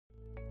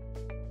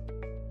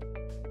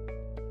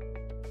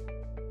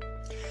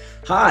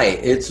Hi,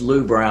 it's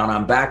Lou Brown.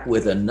 I'm back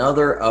with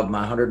another of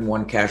my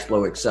 101 Cash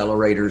Flow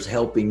Accelerators,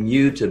 helping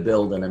you to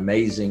build an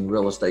amazing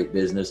real estate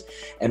business.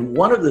 And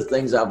one of the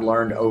things I've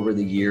learned over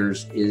the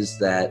years is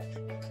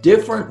that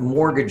different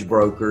mortgage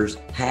brokers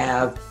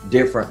have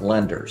different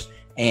lenders.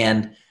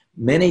 And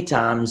many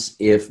times,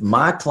 if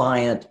my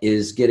client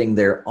is getting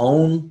their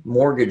own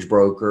mortgage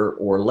broker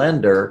or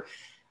lender,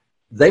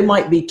 they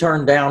might be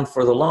turned down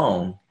for the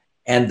loan,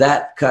 and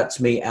that cuts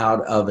me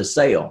out of a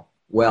sale.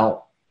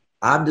 Well,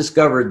 I've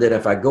discovered that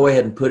if I go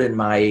ahead and put in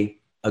my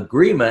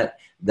agreement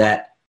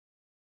that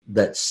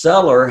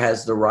seller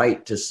has the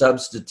right to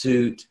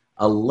substitute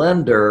a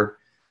lender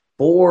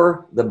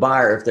for the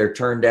buyer if they're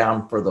turned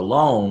down for the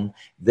loan,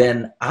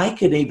 then I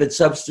could even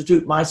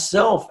substitute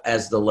myself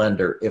as the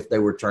lender if they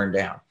were turned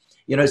down.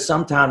 You know,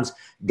 sometimes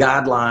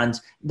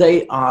guidelines,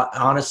 they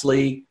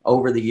honestly,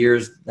 over the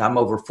years, I'm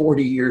over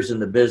 40 years in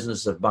the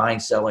business of buying,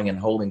 selling, and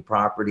holding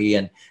property,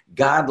 and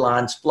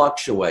guidelines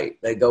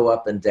fluctuate. They go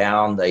up and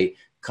down. They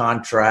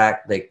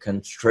contract, they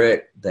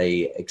constrict,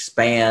 they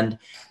expand,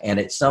 and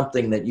it's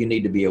something that you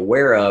need to be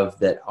aware of,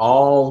 that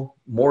all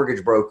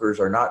mortgage brokers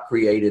are not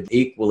created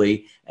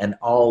equally and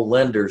all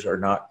lenders are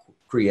not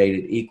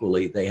created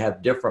equally. They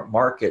have different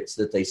markets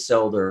that they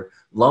sell their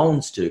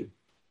loans to.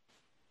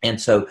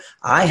 And so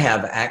I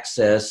have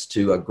access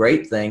to a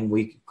great thing.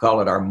 We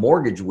call it our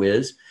Mortgage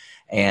Wiz,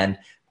 and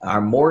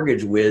our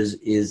Mortgage Wiz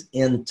is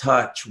in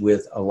touch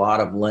with a lot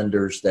of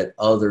lenders that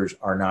others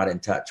are not in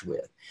touch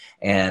with.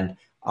 And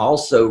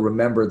also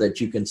remember that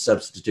you can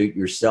substitute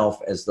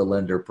yourself as the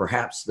lender.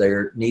 Perhaps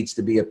there needs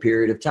to be a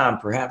period of time.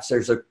 Perhaps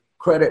there's a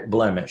credit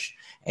blemish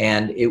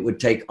and it would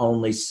take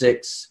only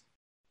 6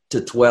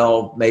 to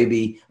 12,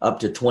 maybe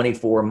up to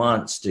 24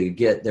 months to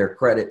get their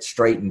credit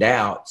straightened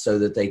out so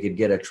that they could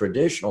get a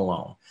traditional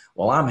loan.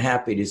 Well, I'm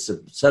happy to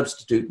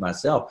substitute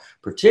myself,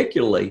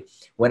 particularly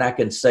when I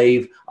can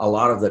save a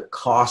lot of the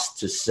cost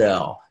to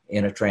sell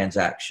in a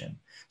transaction.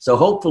 So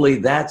hopefully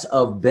that's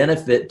of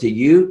benefit to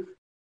you.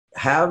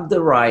 Have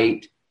the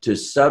right to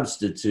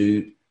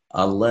substitute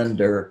a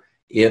lender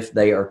if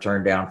they are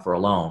turned down for a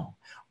loan,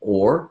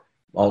 or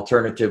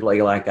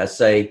alternatively, like I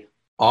say,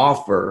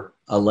 offer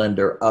a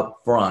lender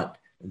up front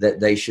that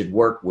they should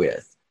work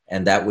with,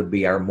 and that would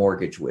be our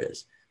Mortgage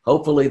Wiz.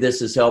 Hopefully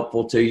this is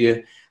helpful to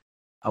you.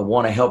 I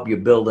want to help you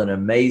build an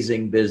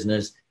amazing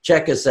business.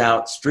 Check us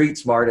out,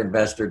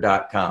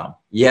 streetsmartinvestor.com.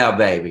 Yeah,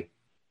 baby.